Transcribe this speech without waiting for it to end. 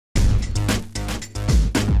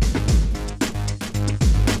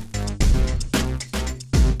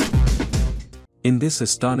In this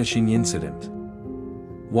astonishing incident,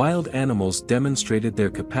 wild animals demonstrated their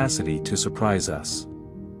capacity to surprise us.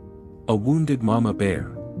 A wounded mama bear,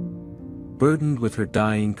 burdened with her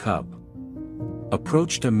dying cub,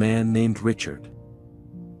 approached a man named Richard.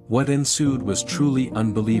 What ensued was truly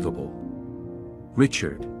unbelievable.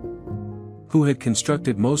 Richard, who had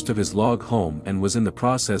constructed most of his log home and was in the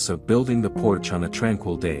process of building the porch on a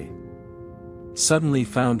tranquil day, suddenly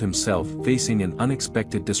found himself facing an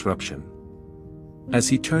unexpected disruption. As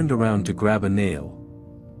he turned around to grab a nail,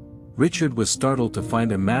 Richard was startled to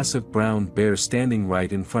find a massive brown bear standing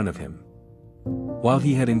right in front of him. While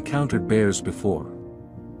he had encountered bears before,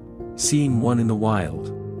 seeing one in the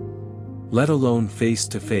wild, let alone face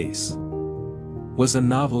to face, was a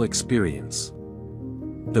novel experience.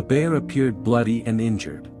 The bear appeared bloody and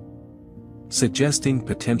injured, suggesting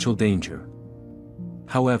potential danger.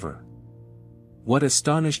 However, what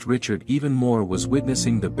astonished Richard even more was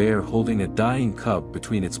witnessing the bear holding a dying cub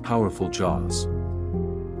between its powerful jaws.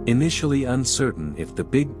 Initially uncertain if the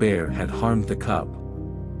big bear had harmed the cub,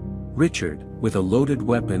 Richard, with a loaded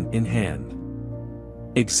weapon in hand,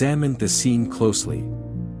 examined the scene closely.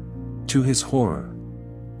 To his horror,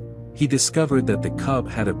 he discovered that the cub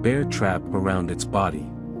had a bear trap around its body,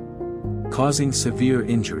 causing severe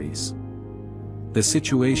injuries. The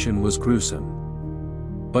situation was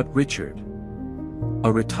gruesome. But Richard,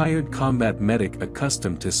 a retired combat medic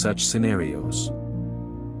accustomed to such scenarios,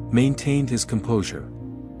 maintained his composure.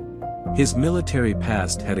 His military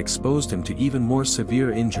past had exposed him to even more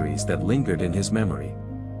severe injuries that lingered in his memory.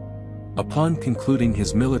 Upon concluding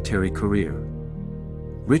his military career,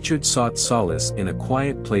 Richard sought solace in a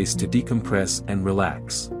quiet place to decompress and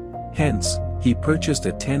relax. Hence, he purchased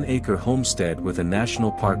a 10-acre homestead with a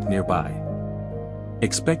national park nearby.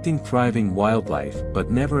 Expecting thriving wildlife but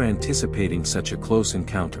never anticipating such a close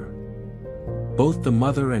encounter. Both the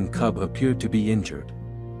mother and cub appeared to be injured,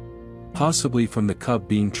 possibly from the cub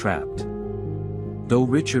being trapped. Though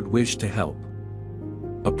Richard wished to help,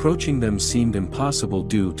 approaching them seemed impossible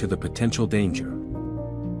due to the potential danger.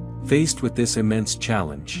 Faced with this immense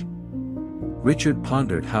challenge, Richard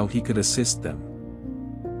pondered how he could assist them.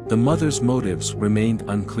 The mother's motives remained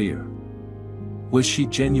unclear. Was she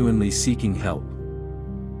genuinely seeking help?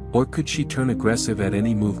 Or could she turn aggressive at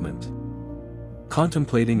any movement?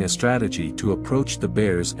 Contemplating a strategy to approach the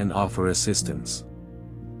bears and offer assistance,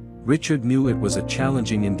 Richard knew it was a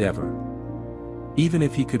challenging endeavor. Even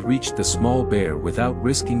if he could reach the small bear without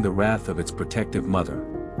risking the wrath of its protective mother.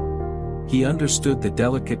 He understood the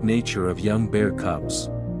delicate nature of young bear cubs.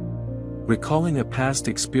 Recalling a past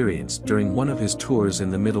experience during one of his tours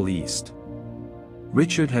in the Middle East,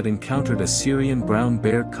 Richard had encountered a Syrian brown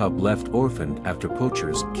bear cub left orphaned after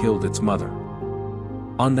poachers killed its mother.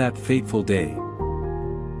 On that fateful day,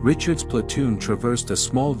 Richard's platoon traversed a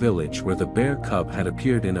small village where the bear cub had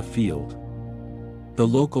appeared in a field. The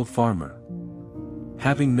local farmer,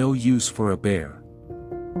 having no use for a bear,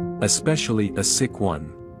 especially a sick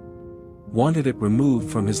one, wanted it removed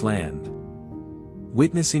from his land.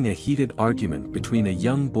 Witnessing a heated argument between a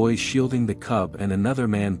young boy shielding the cub and another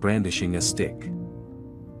man brandishing a stick,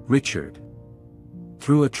 Richard,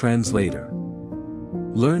 through a translator,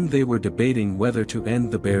 learned they were debating whether to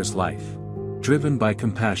end the bear's life. Driven by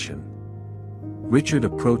compassion, Richard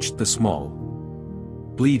approached the small,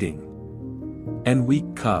 bleeding, and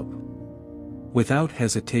weak cub. Without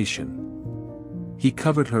hesitation, he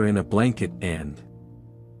covered her in a blanket and,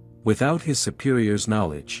 without his superior's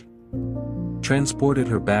knowledge, transported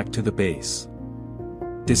her back to the base.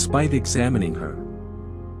 Despite examining her,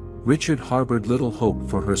 Richard harbored little hope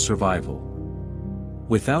for her survival.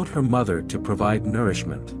 Without her mother to provide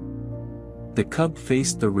nourishment, the cub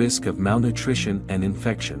faced the risk of malnutrition and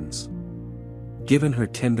infections. Given her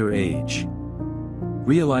tender age,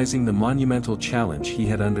 realizing the monumental challenge he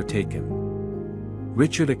had undertaken,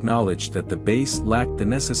 Richard acknowledged that the base lacked the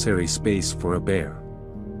necessary space for a bear.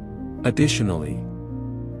 Additionally,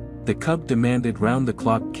 the cub demanded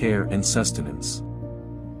round-the-clock care and sustenance.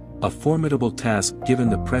 A formidable task given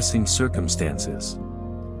the pressing circumstances.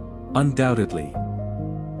 Undoubtedly,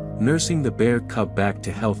 nursing the bear cub back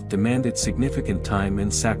to health demanded significant time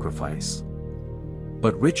and sacrifice.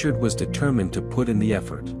 But Richard was determined to put in the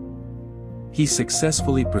effort. He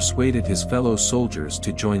successfully persuaded his fellow soldiers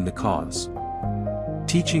to join the cause,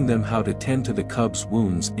 teaching them how to tend to the cub's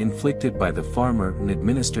wounds inflicted by the farmer and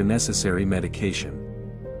administer necessary medication.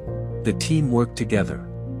 The team worked together,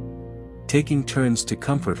 taking turns to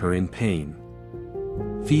comfort her in pain,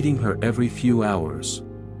 feeding her every few hours,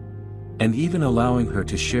 and even allowing her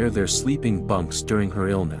to share their sleeping bunks during her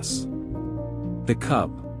illness. The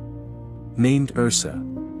cub, named Ursa,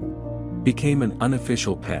 became an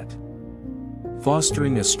unofficial pet,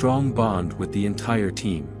 fostering a strong bond with the entire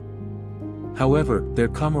team. However, their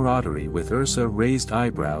camaraderie with Ursa raised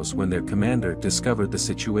eyebrows when their commander discovered the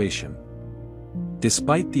situation.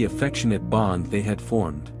 Despite the affectionate bond they had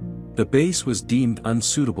formed, the base was deemed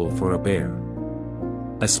unsuitable for a bear,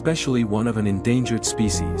 especially one of an endangered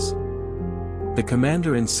species. The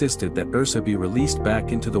commander insisted that Ursa be released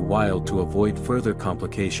back into the wild to avoid further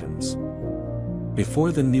complications.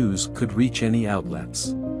 Before the news could reach any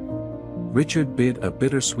outlets, Richard bid a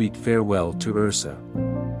bittersweet farewell to Ursa,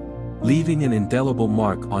 leaving an indelible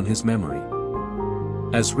mark on his memory.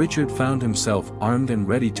 As Richard found himself armed and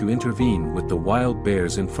ready to intervene with the wild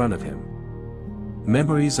bears in front of him,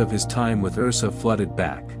 memories of his time with Ursa flooded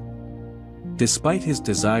back. Despite his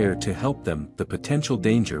desire to help them, the potential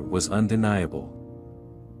danger was undeniable.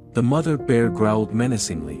 The mother bear growled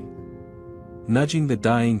menacingly, nudging the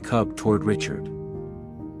dying cub toward Richard.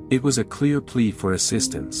 It was a clear plea for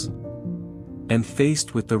assistance. And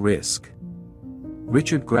faced with the risk,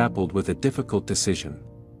 Richard grappled with a difficult decision.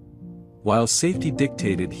 While safety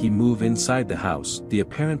dictated he move inside the house, the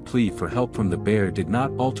apparent plea for help from the bear did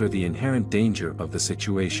not alter the inherent danger of the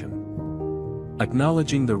situation.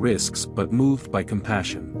 Acknowledging the risks but moved by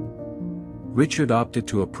compassion, Richard opted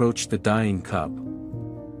to approach the dying cub.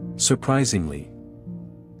 Surprisingly,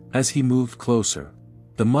 as he moved closer,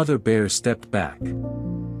 the mother bear stepped back,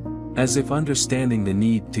 as if understanding the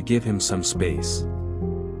need to give him some space.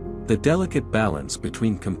 The delicate balance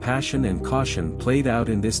between compassion and caution played out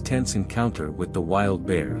in this tense encounter with the wild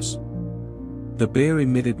bears. The bear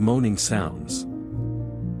emitted moaning sounds,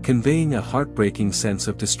 conveying a heartbreaking sense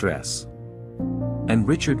of distress. And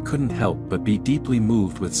Richard couldn't help but be deeply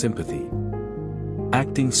moved with sympathy.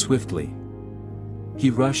 Acting swiftly, he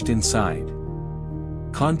rushed inside,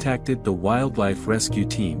 contacted the wildlife rescue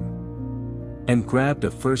team, and grabbed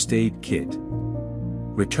a first aid kit.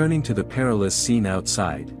 Returning to the perilous scene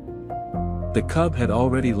outside, the cub had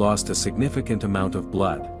already lost a significant amount of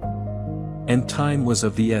blood, and time was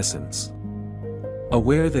of the essence.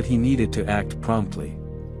 Aware that he needed to act promptly,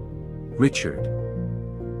 Richard,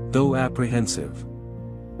 though apprehensive,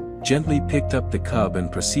 gently picked up the cub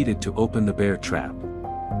and proceeded to open the bear trap.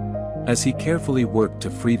 As he carefully worked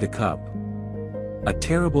to free the cub, a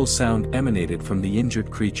terrible sound emanated from the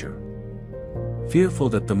injured creature. Fearful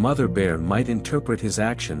that the mother bear might interpret his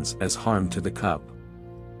actions as harm to the cub,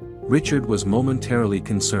 Richard was momentarily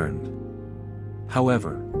concerned.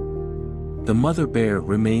 However, the mother bear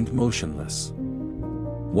remained motionless,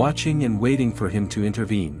 watching and waiting for him to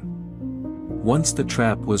intervene. Once the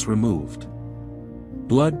trap was removed,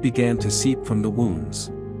 blood began to seep from the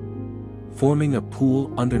wounds, forming a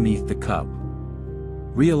pool underneath the cub.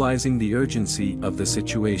 Realizing the urgency of the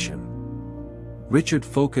situation, Richard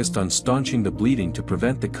focused on staunching the bleeding to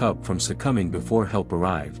prevent the cub from succumbing before help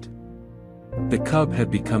arrived. The cub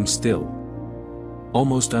had become still,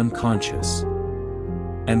 almost unconscious,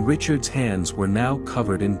 and Richard's hands were now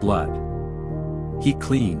covered in blood. He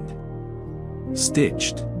cleaned,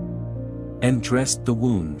 stitched, and dressed the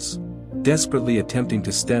wounds, desperately attempting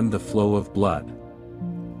to stem the flow of blood.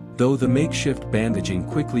 Though the makeshift bandaging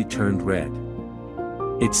quickly turned red,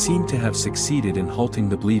 it seemed to have succeeded in halting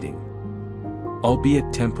the bleeding,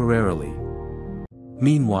 albeit temporarily.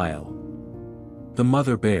 Meanwhile, the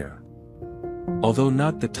mother bear, although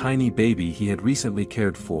not the tiny baby he had recently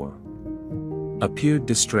cared for, appeared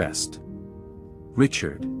distressed.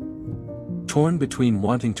 Richard, torn between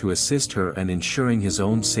wanting to assist her and ensuring his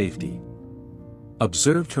own safety,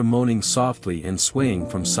 observed her moaning softly and swaying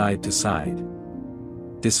from side to side.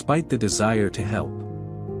 Despite the desire to help,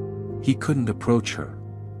 he couldn't approach her.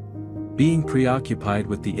 Being preoccupied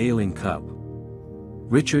with the ailing cub,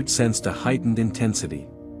 Richard sensed a heightened intensity,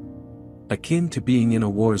 akin to being in a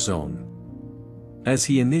war zone. As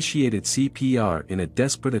he initiated CPR in a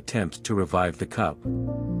desperate attempt to revive the cub,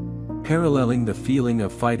 paralleling the feeling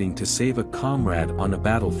of fighting to save a comrade on a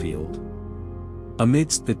battlefield.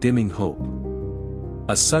 Amidst the dimming hope,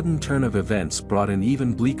 a sudden turn of events brought an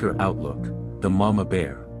even bleaker outlook. The mama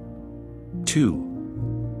bear,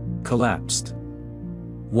 too, collapsed.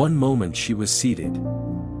 One moment she was seated,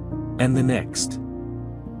 and the next,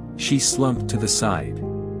 she slumped to the side.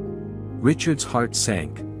 Richard's heart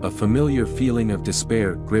sank, a familiar feeling of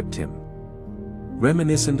despair gripped him,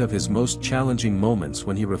 reminiscent of his most challenging moments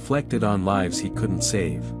when he reflected on lives he couldn't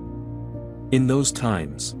save. In those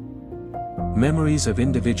times, memories of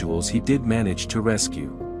individuals he did manage to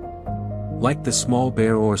rescue, like the small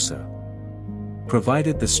bear Ursa,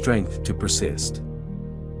 provided the strength to persist.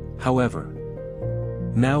 However,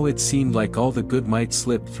 now it seemed like all the good might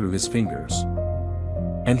slip through his fingers,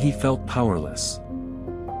 and he felt powerless.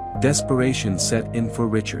 Desperation set in for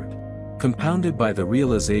Richard, compounded by the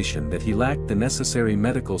realization that he lacked the necessary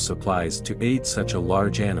medical supplies to aid such a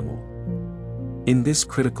large animal. In this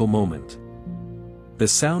critical moment, the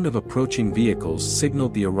sound of approaching vehicles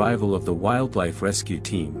signaled the arrival of the wildlife rescue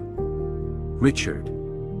team. Richard,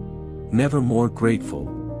 never more grateful,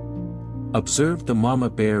 observed the mama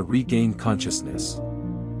bear regain consciousness.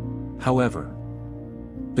 However,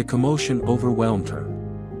 the commotion overwhelmed her,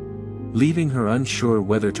 leaving her unsure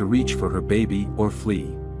whether to reach for her baby or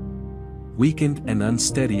flee. Weakened and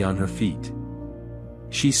unsteady on her feet,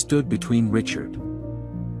 she stood between Richard,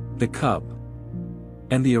 the cub,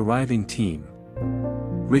 and the arriving team.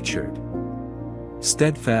 Richard,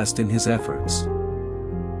 steadfast in his efforts,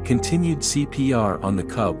 continued CPR on the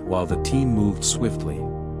cub while the team moved swiftly.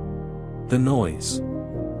 The noise,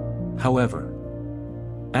 however,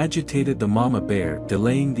 agitated the mama bear,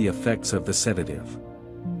 delaying the effects of the sedative.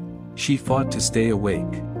 She fought to stay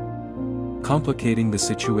awake, complicating the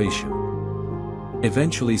situation.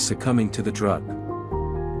 Eventually succumbing to the drug,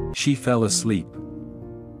 she fell asleep.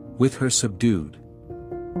 With her subdued,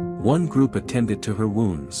 one group attended to her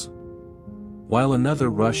wounds, while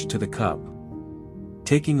another rushed to the cub,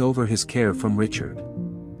 taking over his care from Richard.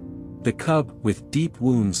 The cub, with deep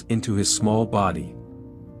wounds into his small body,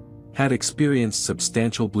 had experienced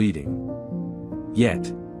substantial bleeding.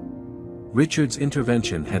 Yet, Richard's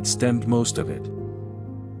intervention had stemmed most of it.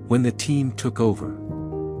 When the team took over,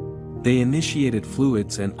 they initiated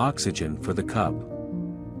fluids and oxygen for the cub,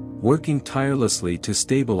 working tirelessly to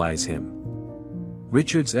stabilize him.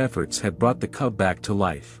 Richard's efforts had brought the cub back to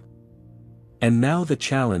life. And now the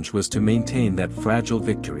challenge was to maintain that fragile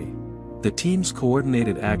victory. The team's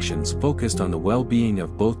coordinated actions focused on the well-being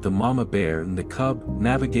of both the mama bear and the cub,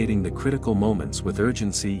 navigating the critical moments with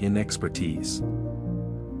urgency and expertise.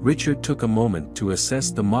 Richard took a moment to assess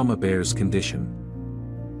the mama bear's condition.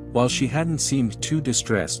 While she hadn't seemed too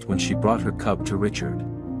distressed when she brought her cub to Richard,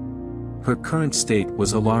 her current state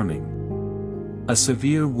was alarming. A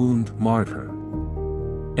severe wound marred her,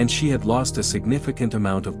 and she had lost a significant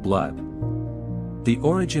amount of blood. The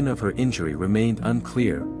origin of her injury remained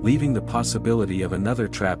unclear, leaving the possibility of another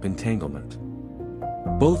trap entanglement.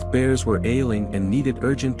 Both bears were ailing and needed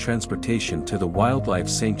urgent transportation to the wildlife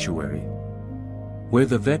sanctuary, where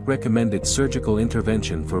the vet recommended surgical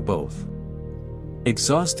intervention for both.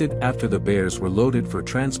 Exhausted after the bears were loaded for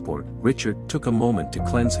transport, Richard took a moment to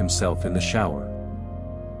cleanse himself in the shower,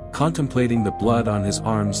 contemplating the blood on his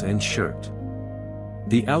arms and shirt.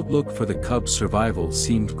 The outlook for the cub's survival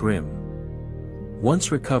seemed grim.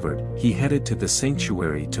 Once recovered, he headed to the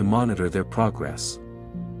sanctuary to monitor their progress.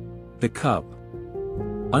 The cub,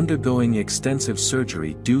 undergoing extensive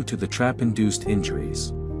surgery due to the trap-induced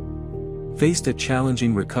injuries, faced a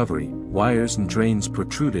challenging recovery. Wires and drains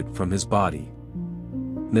protruded from his body,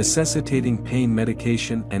 necessitating pain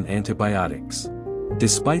medication and antibiotics.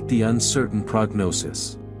 Despite the uncertain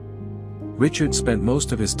prognosis, Richard spent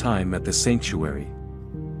most of his time at the sanctuary,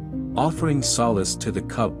 offering solace to the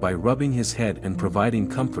cub by rubbing his head and providing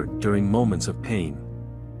comfort during moments of pain.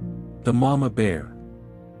 The mama bear,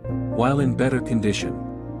 while in better condition,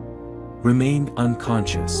 remained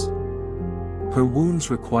unconscious, her wounds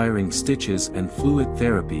requiring stitches and fluid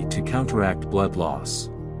therapy to counteract blood loss.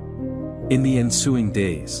 In the ensuing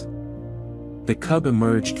days, the cub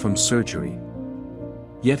emerged from surgery,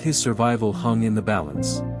 yet his survival hung in the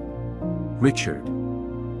balance. Richard,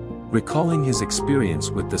 recalling his experience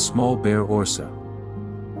with the small bear Orsa,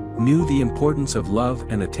 knew the importance of love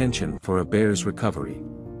and attention for a bear's recovery.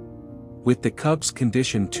 With the cub's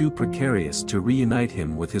condition too precarious to reunite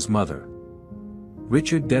him with his mother,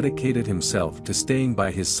 Richard dedicated himself to staying by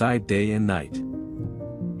his side day and night.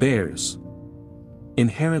 Bears,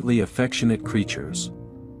 inherently affectionate creatures,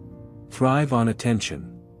 thrive on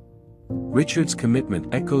attention. Richard's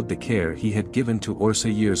commitment echoed the care he had given to Orsa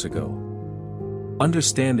years ago,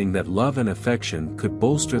 understanding that love and affection could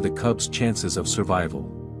bolster the cub's chances of survival.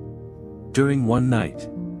 During one night,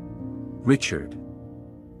 Richard,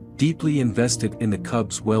 deeply invested in the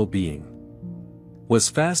cub's well-being, was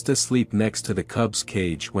fast asleep next to the cub's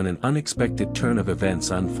cage when an unexpected turn of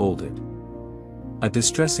events unfolded. A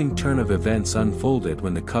distressing turn of events unfolded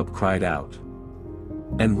when the cub cried out,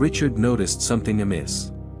 and Richard noticed something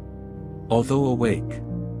amiss. Although awake,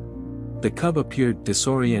 the cub appeared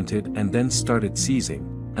disoriented and then started seizing,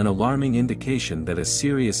 an alarming indication that a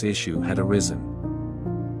serious issue had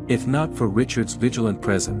arisen. If not for Richard's vigilant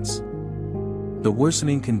presence, the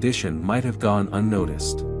worsening condition might have gone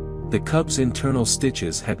unnoticed. The cub's internal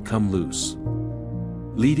stitches had come loose,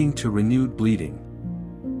 leading to renewed bleeding.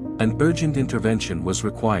 An urgent intervention was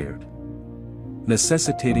required,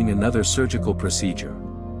 necessitating another surgical procedure.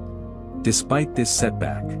 Despite this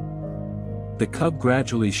setback, the cub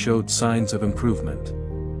gradually showed signs of improvement.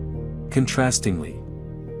 Contrastingly,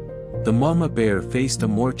 the mama bear faced a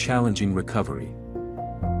more challenging recovery.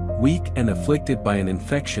 Weak and afflicted by an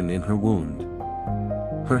infection in her wound,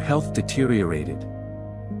 her health deteriorated.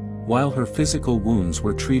 While her physical wounds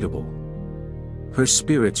were treatable, her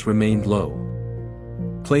spirits remained low.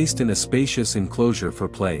 Placed in a spacious enclosure for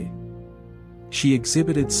play, she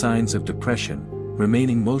exhibited signs of depression,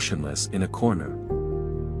 remaining motionless in a corner,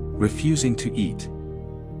 refusing to eat,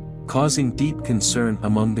 causing deep concern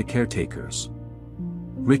among the caretakers.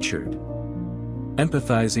 Richard,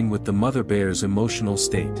 empathizing with the mother bear's emotional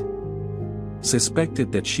state,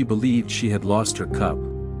 suspected that she believed she had lost her cub.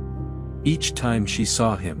 Each time she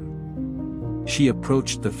saw him, she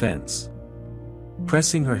approached the fence,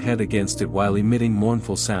 pressing her head against it while emitting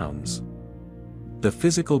mournful sounds. The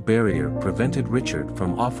physical barrier prevented Richard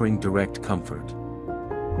from offering direct comfort.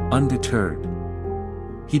 Undeterred,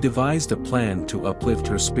 he devised a plan to uplift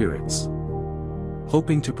her spirits,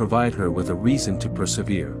 hoping to provide her with a reason to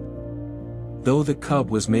persevere. Though the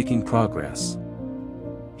cub was making progress,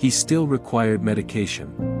 he still required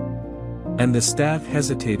medication, and the staff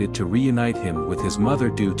hesitated to reunite him with his mother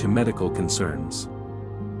due to medical concerns.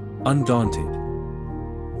 Undaunted,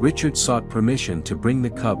 Richard sought permission to bring the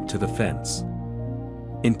cub to the fence,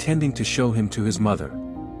 intending to show him to his mother.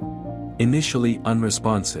 Initially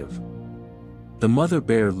unresponsive, the mother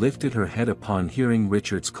bear lifted her head upon hearing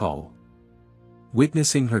Richard's call.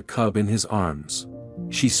 Witnessing her cub in his arms,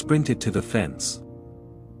 she sprinted to the fence,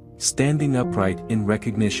 standing upright in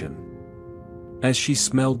recognition. As she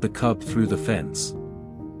smelled the cub through the fence,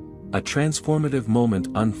 a transformative moment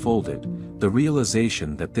unfolded, the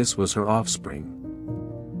realization that this was her offspring.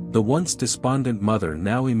 The once despondent mother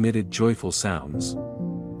now emitted joyful sounds,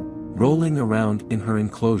 rolling around in her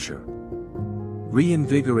enclosure,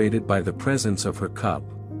 reinvigorated by the presence of her cub.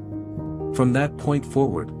 From that point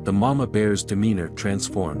forward, the mama bear's demeanor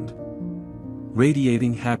transformed,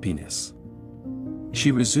 radiating happiness.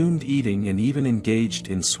 She resumed eating and even engaged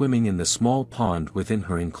in swimming in the small pond within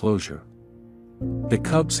her enclosure. The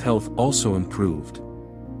cub's health also improved,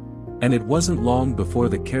 and it wasn't long before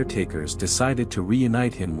the caretakers decided to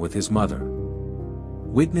reunite him with his mother.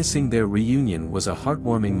 Witnessing their reunion was a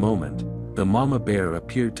heartwarming moment. The mama bear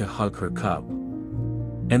appeared to hug her cub,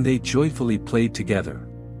 and they joyfully played together.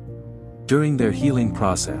 During their healing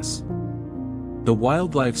process, the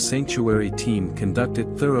wildlife sanctuary team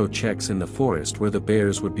conducted thorough checks in the forest where the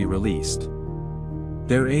bears would be released.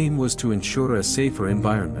 Their aim was to ensure a safer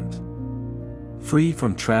environment, free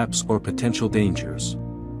from traps or potential dangers.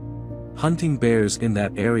 Hunting bears in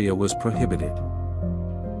that area was prohibited,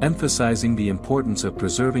 emphasizing the importance of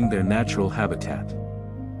preserving their natural habitat.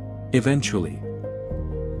 Eventually,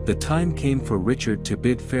 the time came for Richard to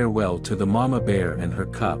bid farewell to the mama bear and her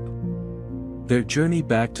cub. Their journey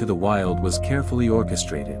back to the wild was carefully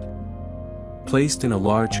orchestrated. Placed in a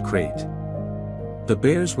large crate, the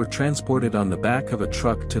bears were transported on the back of a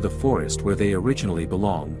truck to the forest where they originally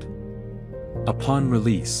belonged. Upon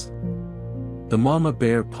release, the mama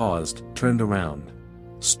bear paused, turned around,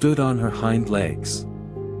 stood on her hind legs,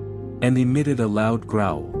 and emitted a loud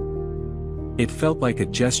growl. It felt like a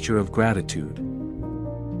gesture of gratitude,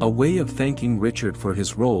 a way of thanking Richard for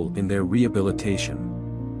his role in their rehabilitation.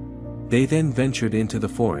 They then ventured into the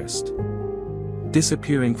forest,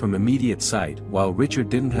 disappearing from immediate sight while Richard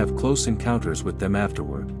didn't have close encounters with them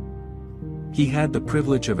afterward. He had the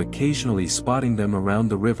privilege of occasionally spotting them around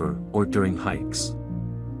the river or during hikes.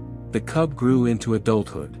 The cub grew into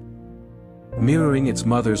adulthood, mirroring its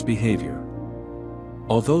mother's behavior.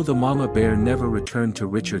 Although the mama bear never returned to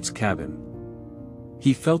Richard's cabin,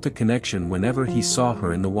 he felt a connection whenever he saw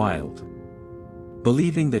her in the wild.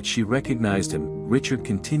 Believing that she recognized him, Richard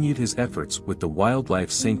continued his efforts with the wildlife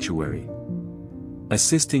sanctuary,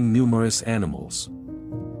 assisting numerous animals.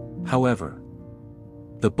 However,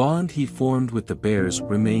 the bond he formed with the bears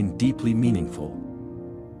remained deeply meaningful.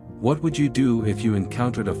 What would you do if you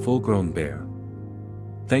encountered a full-grown bear?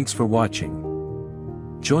 Thanks for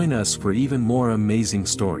watching. Join us for even more amazing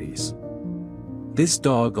stories. This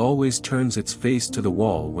dog always turns its face to the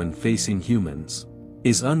wall when facing humans,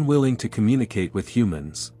 is unwilling to communicate with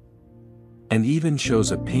humans, and even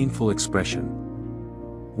shows a painful expression.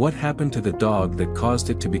 What happened to the dog that caused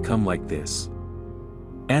it to become like this?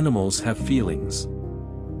 Animals have feelings,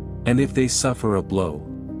 and if they suffer a blow,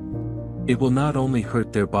 it will not only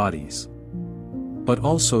hurt their bodies, but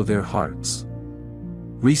also their hearts.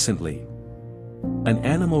 Recently, an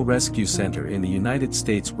animal rescue center in the United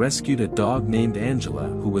States rescued a dog named Angela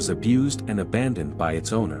who was abused and abandoned by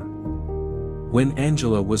its owner. When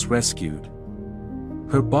Angela was rescued,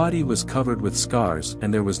 Her body was covered with scars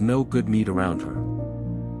and there was no good meat around her.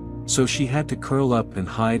 So she had to curl up and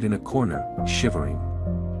hide in a corner, shivering.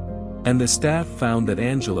 And the staff found that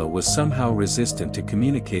Angela was somehow resistant to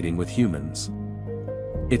communicating with humans.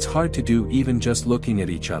 It's hard to do even just looking at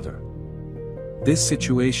each other. This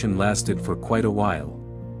situation lasted for quite a while.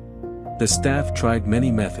 The staff tried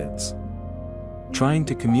many methods, trying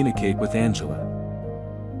to communicate with Angela.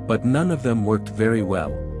 But none of them worked very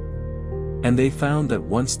well. And they found that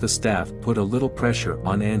once the staff put a little pressure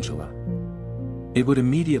on Angela, it would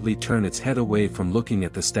immediately turn its head away from looking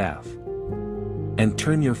at the staff and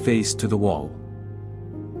turn your face to the wall,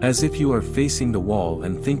 as if you are facing the wall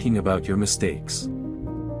and thinking about your mistakes.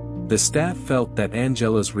 The staff felt that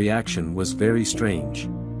Angela's reaction was very strange.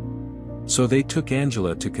 So they took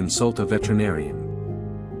Angela to consult a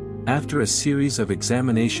veterinarian. After a series of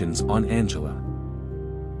examinations on Angela,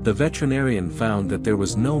 the veterinarian found that there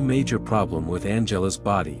was no major problem with Angela's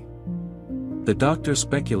body. The doctor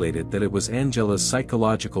speculated that it was Angela's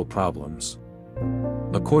psychological problems.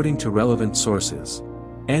 According to relevant sources,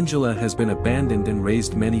 Angela has been abandoned and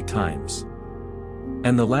raised many times.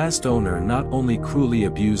 And the last owner not only cruelly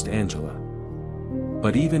abused Angela,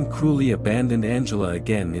 but even cruelly abandoned Angela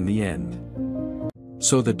again in the end.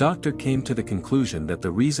 So the doctor came to the conclusion that the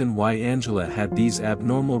reason why Angela had these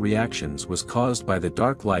abnormal reactions was caused by the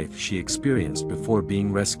dark life she experienced before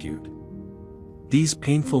being rescued. These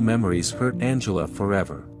painful memories hurt Angela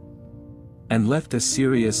forever, and left a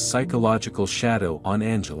serious psychological shadow on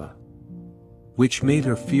Angela, which made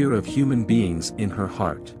her fear of human beings in her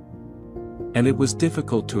heart. And it was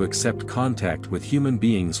difficult to accept contact with human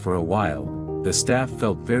beings for a while. The staff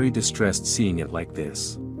felt very distressed seeing it like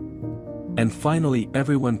this. And finally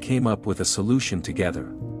everyone came up with a solution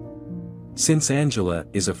together. Since Angela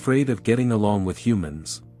is afraid of getting along with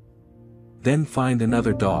humans, then find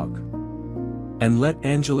another dog, and let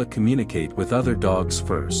Angela communicate with other dogs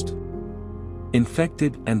first,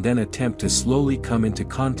 infected, and then attempt to slowly come into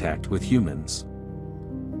contact with humans.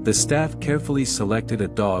 The staff carefully selected a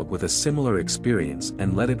dog with a similar experience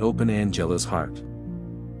and let it open Angela's heart.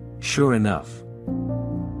 Sure enough,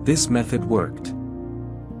 this method worked.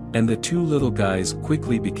 And the two little guys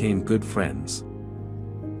quickly became good friends,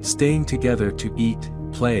 staying together to eat,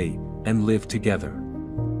 play, and live together.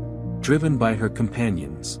 Driven by her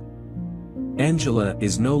companions, Angela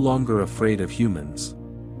is no longer afraid of humans,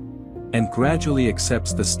 and gradually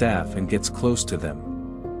accepts the staff and gets close to them.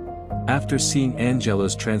 After seeing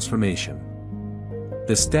Angela's transformation,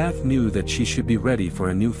 the staff knew that she should be ready for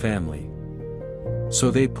a new family.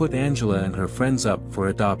 So they put Angela and her friends up for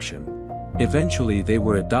adoption. Eventually they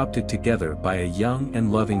were adopted together by a young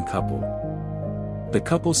and loving couple. The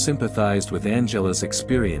couple sympathized with Angela's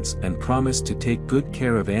experience and promised to take good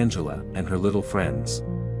care of Angela and her little friends.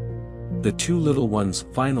 The two little ones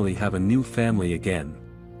finally have a new family again.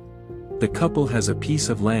 The couple has a piece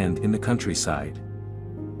of land in the countryside.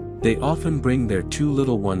 They often bring their two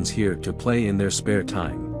little ones here to play in their spare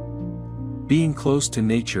time. Being close to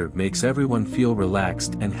nature makes everyone feel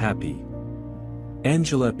relaxed and happy.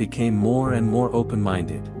 Angela became more and more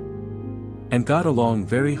open-minded, and got along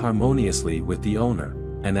very harmoniously with the owner,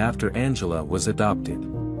 and after Angela was adopted,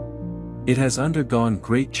 it has undergone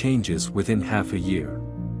great changes within half a year.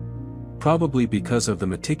 Probably because of the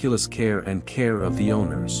meticulous care of the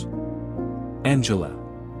owners. Angela,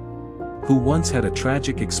 who once had a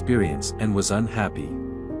tragic experience and was unhappy,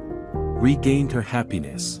 regained her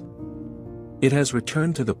happiness. It has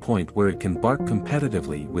returned to the point where it can bark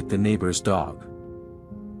competitively with the neighbor's dog.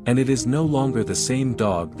 And it is no longer the same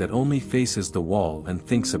dog that only faces the wall and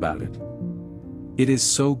thinks about it. It is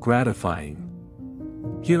so gratifying.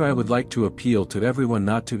 Here I would like to appeal to everyone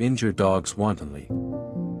not to injure dogs wantonly.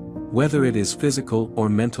 Whether it is physical or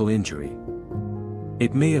mental injury,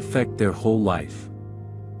 it may affect their whole life.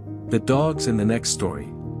 The dogs in the next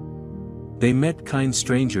story. They met kind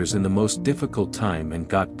strangers in the most difficult time and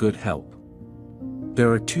got good help.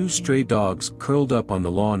 There are two stray dogs curled up on the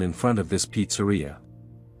lawn in front of this pizzeria.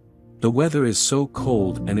 The weather is so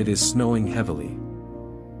cold and it is snowing heavily.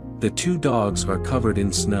 The two dogs are covered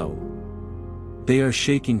in snow. They are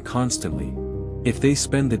shaking constantly. If they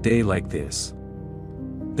spend the day like this,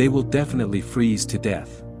 they will definitely freeze to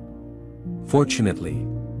death. Fortunately,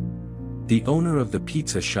 the owner of the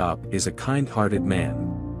pizza shop is a kind-hearted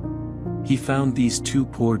man. He found these two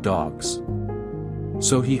poor dogs.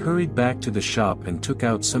 So he hurried back to the shop and took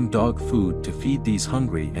out some dog food to feed these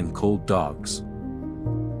hungry and cold dogs.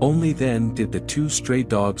 Only then did the two stray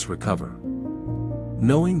dogs recover.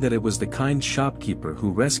 Knowing that it was the kind shopkeeper who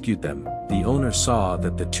rescued them, the owner saw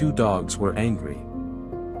that the two dogs were angry.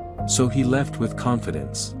 So he left with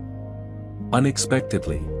confidence.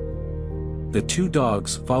 Unexpectedly, the two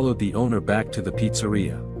dogs followed the owner back to the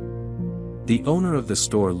pizzeria. The owner of the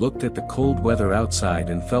store looked at the cold weather outside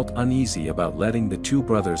and felt uneasy about letting the two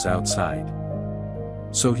brothers outside.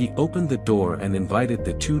 So he opened the door and invited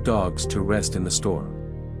the two dogs to rest in the store.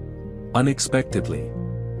 Unexpectedly,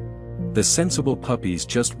 the sensible puppies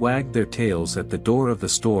just wagged their tails at the door of the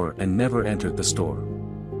store and never entered the store.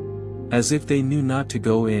 As if they knew not to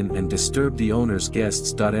go in and disturb the owner's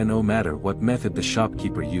guests. No matter what method the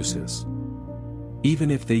shopkeeper uses,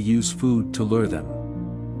 even if they use food to lure them,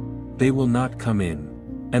 they will not come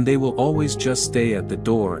in, and they will always just stay at the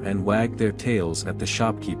door and wag their tails at the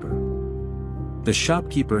shopkeeper. The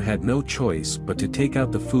shopkeeper had no choice but to take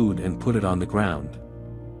out the food and put it on the ground.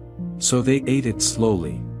 So they ate it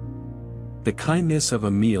slowly. The kindness of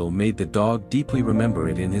a meal made the dog deeply remember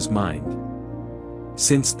it in his mind.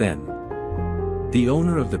 Since then, the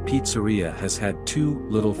owner of the pizzeria has had two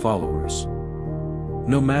little followers.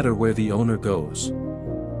 No matter where the owner goes,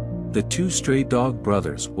 the two stray dog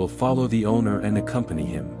brothers will follow the owner and accompany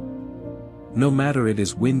him. No matter it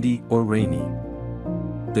is windy or rainy,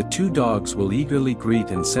 the two dogs will eagerly greet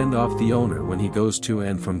and send off the owner when he goes to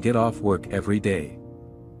and from get off work every day.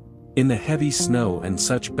 In the heavy snow and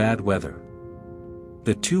such bad weather,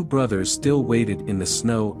 the two brothers still waited in the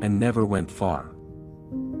snow and never went far.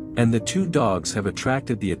 And the two dogs have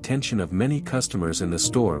attracted the attention of many customers in the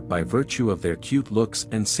store by virtue of their cute looks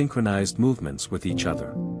and synchronized movements with each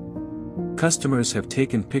other. Customers have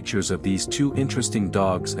taken pictures of these two interesting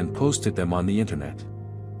dogs and posted them on the internet.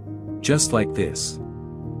 Just like this.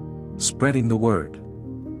 Spreading the word.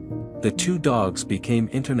 The two dogs became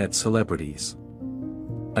internet celebrities,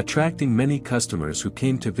 attracting many customers who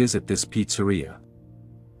came to visit this pizzeria.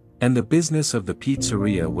 And the business of the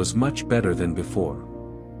pizzeria was much better than before.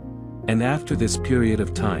 And after this period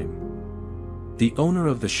of time, the owner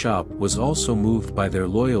of the shop was also moved by their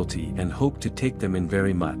loyalty and hoped to take them in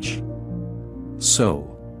very much.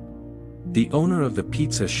 So, the owner of the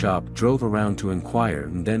pizza shop drove around to inquire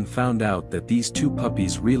and then found out that these two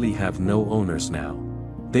puppies really have no owners now.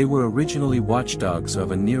 They were originally watchdogs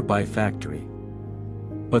of a nearby factory,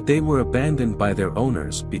 but they were abandoned by their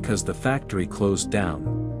owners because the factory closed down.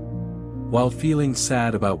 While feeling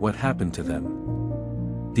sad about what happened to them,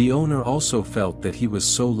 the owner also felt that he was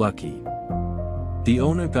so lucky. The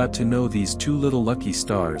owner got to know these two little lucky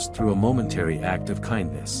stars through a momentary act of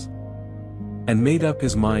kindness, and made up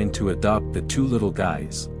his mind to adopt the two little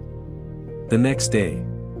guys. The next day,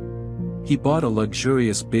 he bought a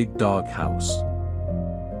luxurious big dog house.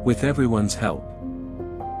 With everyone's help,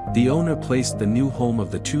 the owner placed the new home of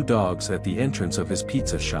the two dogs at the entrance of his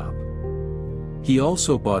pizza shop. He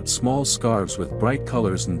also bought small scarves with bright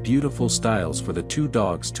colors and beautiful styles for the two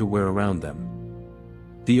dogs to wear around them.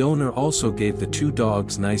 The owner also gave the two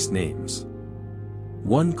dogs nice names.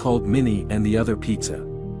 One called Minnie and the other Pizza.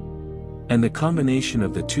 And the combination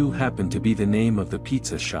of the two happened to be the name of the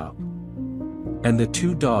pizza shop. And the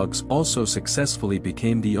two dogs also successfully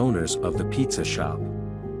became the owners of the pizza shop.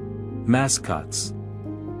 Mascots.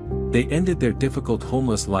 They ended their difficult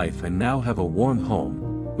homeless life and now have a warm home.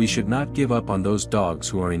 We should not give up on those dogs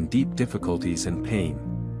who are in deep difficulties and pain,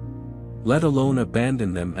 let alone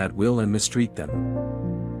abandon them at will and mistreat them.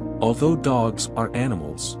 Although dogs are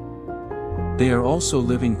animals, they are also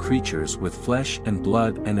living creatures with flesh and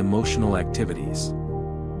blood and emotional activities.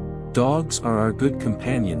 Dogs are our good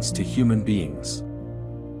companions to human beings.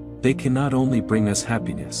 They can not only bring us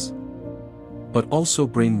happiness, but also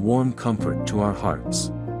bring warm comfort to our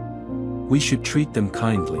hearts. We should treat them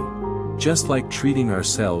kindly, just like treating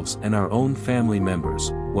ourselves and our own family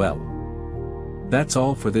members well. That's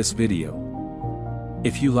all for this video.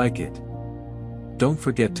 If you like it, don't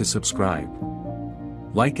forget to subscribe,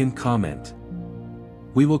 like and comment.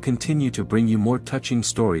 We will continue to bring you more touching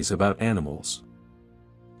stories about animals.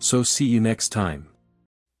 So see you next time.